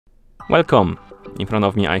Welcome! In front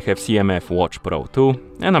of me I have CMF Watch Pro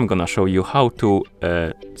 2 and I'm gonna show you how to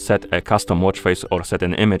set a custom watch face or set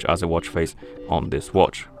an image as a watch face on this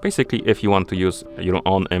watch. Basically, if you want to use your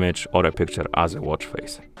own image or a picture as a watch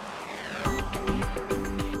face.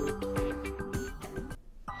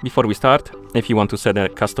 Before we start, if you want to set a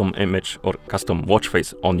custom image or custom watch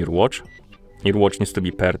face on your watch needs to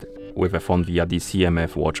be paired with a phone via the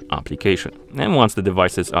CMF Watch application. And once the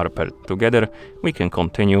devices are paired together, we can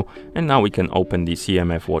continue, and now we can open the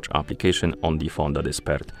CMF Watch application on the phone that is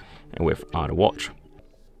paired with our watch.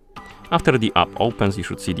 After the app opens, you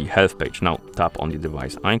should see the health page. Now tap on the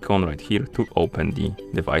device icon right here to open the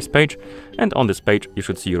device page. And on this page, you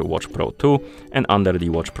should see your Watch Pro 2. And under the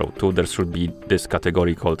Watch Pro 2, there should be this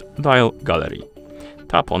category called Dial Gallery.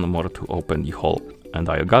 Tap on More to open the whole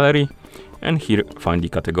Dial Gallery. And here find the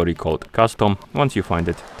category called Custom. Once you find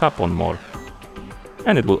it, tap on More.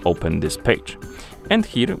 And it will open this page. And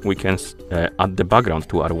here we can add the background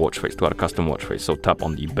to our watch face, to our custom watch face. So tap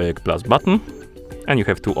on the big plus button. And you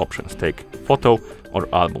have two options, take photo or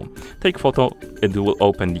album. Take photo, it will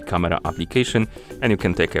open the camera application and you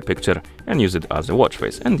can take a picture and use it as a watch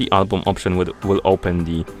face. And the album option will open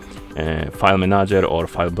the file manager or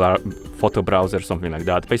photo browser, something like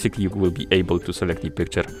that. Basically, you will be able to select the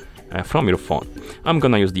picture from your phone. I'm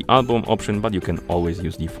gonna use the album option, but you can always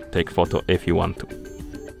use the take photo if you want to.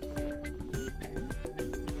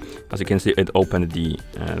 As you can see, it opened the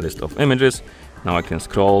list of images. Now I can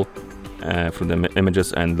scroll through the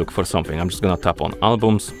images and look for something. I'm just gonna tap on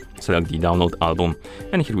albums, select the download album,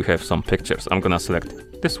 and here we have some pictures. I'm gonna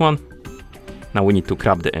select this one. Now we need to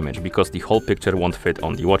crop the image because the whole picture won't fit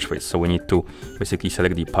on the watch face. So we need to basically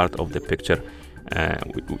select the part of the picture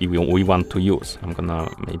we want to use. I'm gonna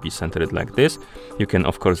maybe center it like this. You can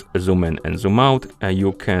of course zoom in and zoom out.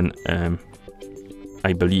 You can,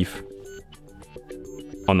 I believe,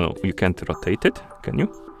 oh no, you can't rotate it, can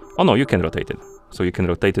you? Oh no, you can rotate it. So you can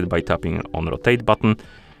rotate it by tapping on rotate button.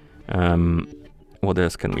 What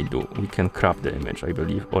else can we do? We can crop the image, I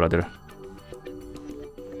believe, or rather,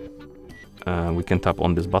 we can tap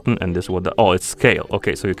on this button and this what oh, it's scale.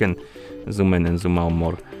 Okay, so you can zoom in and zoom out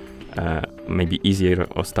more, maybe easier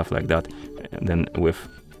or stuff like that than with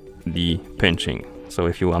the pinching. So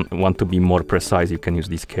if you want to be more precise, you can use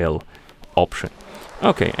the scale option.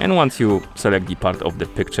 Okay, and once you select the part of the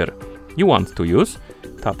picture you want to use,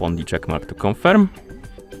 tap on the check mark to confirm,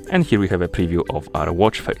 and here we have a preview of our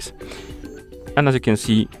watch face. And as you can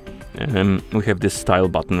see, we have this style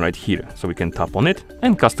button right here, so we can tap on it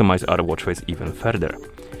and customize our watch face even further.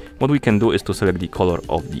 What we can do is to select the color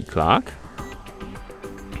of the clock.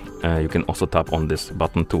 You can also tap on this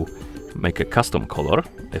button to make a custom color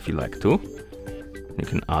if you like to. You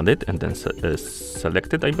can add it and then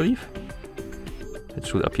select it, I believe. It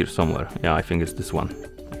should appear somewhere. Yeah, I think it's this one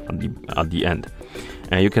at the end.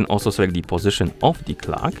 You can also select the position of the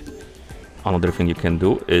clock. Another thing you can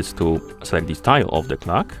do is to select the style of the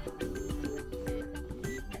clock.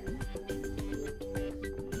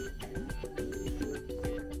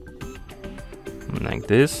 Like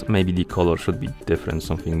this. Maybe the color should be different,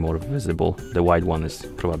 something more visible. The white one is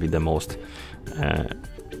probably the most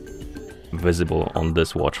visible on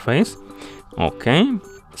this watch face. Okay.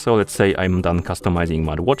 So let's say I'm done customizing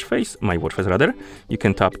my watch face rather. You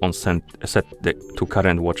can tap on set to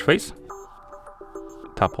current watch face.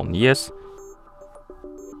 Tap on yes.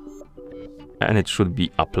 And it should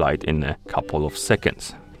be applied in a couple of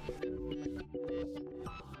seconds.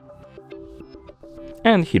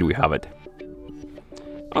 And here we have it.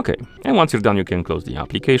 Okay, and once you're done, you can close the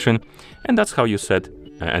application. And that's how you set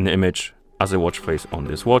an image as a watch face on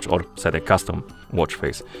this watch, or set a custom watch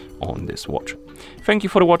face on this watch. Thank you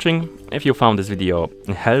for watching. If you found this video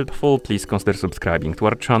helpful, please consider subscribing to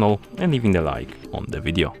our channel and leaving a like on the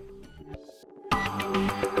video.